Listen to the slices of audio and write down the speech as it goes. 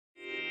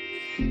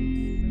We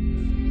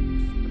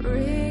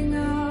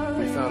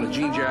found a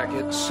jean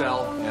jacket,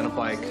 cell, and a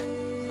bike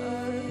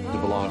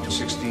that belonged to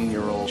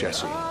 16-year-old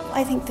Jessie.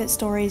 I think that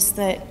stories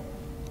that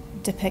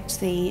depict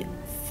the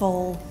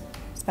full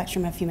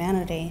spectrum of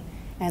humanity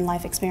and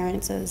life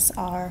experiences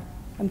are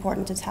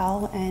important to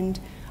tell and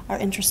are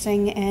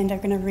interesting and are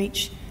going to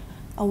reach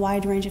a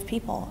wide range of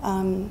people.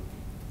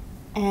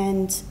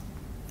 And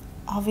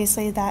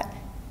obviously that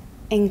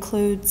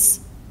includes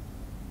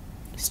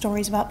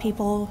stories about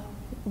people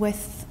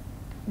with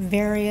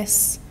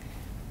various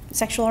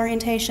sexual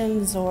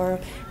orientations or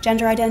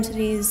gender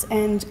identities,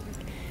 and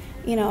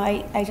you know,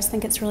 I just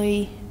think it's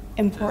really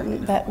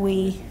important that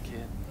we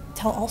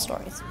tell all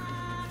stories.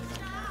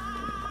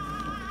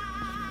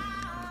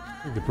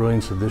 The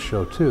brilliance of this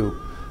show too,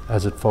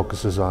 as it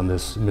focuses on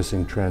this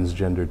missing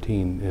transgender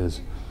teen,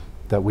 is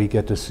that we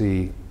get to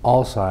see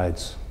all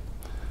sides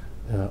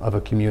of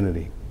a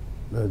community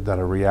that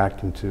are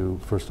reacting to,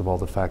 first of all,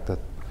 the fact that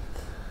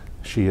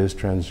she is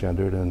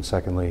transgendered, and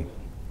secondly,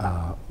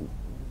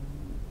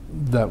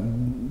 that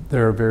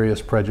there are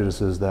various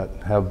prejudices that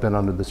have been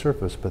under the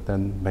surface but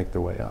then make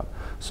their way up.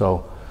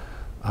 So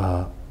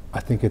I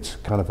think it's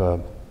kind of a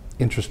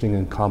interesting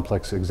and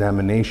complex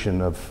examination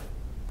of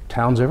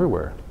towns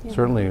everywhere,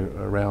 certainly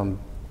around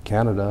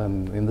Canada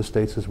and in the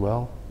States as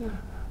well.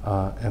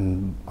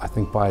 And I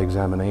think by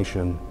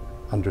examination,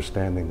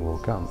 understanding will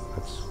come.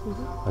 That's,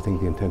 I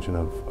think, the intention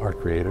of our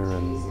creator,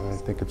 and I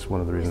think it's one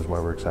of the reasons why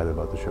we're excited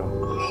about the show.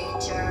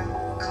 Nature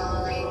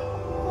calling.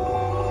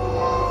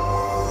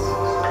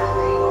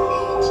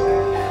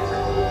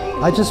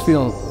 I just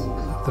feel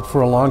that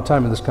for a long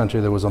time in this country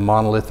there was a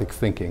monolithic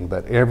thinking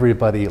that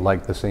everybody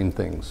liked the same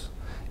things,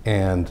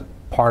 and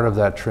part of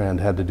that trend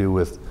had to do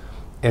with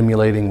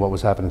emulating what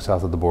was happening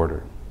south of the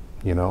border,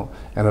 you know,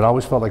 and it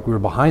always felt like we were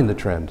behind the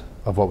trend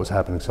of what was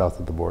happening south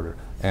of the border,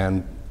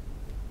 and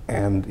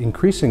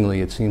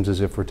increasingly it seems as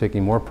if we're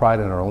taking more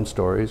pride in our own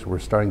stories. We're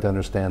starting to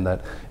understand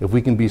that if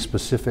we can be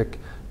specific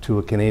to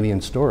a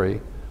Canadian story,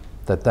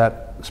 that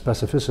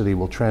specificity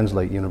will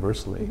translate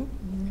universally.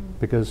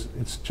 Because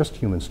it's just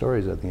human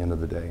stories at the end of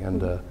the day.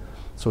 And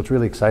so it's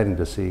really exciting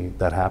to see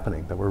that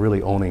happening, that we're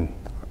really owning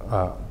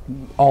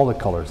all the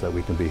colors that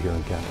we can be here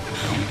in Canada.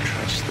 Don't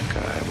trust the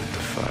guy with the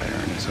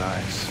fire in his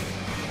eyes.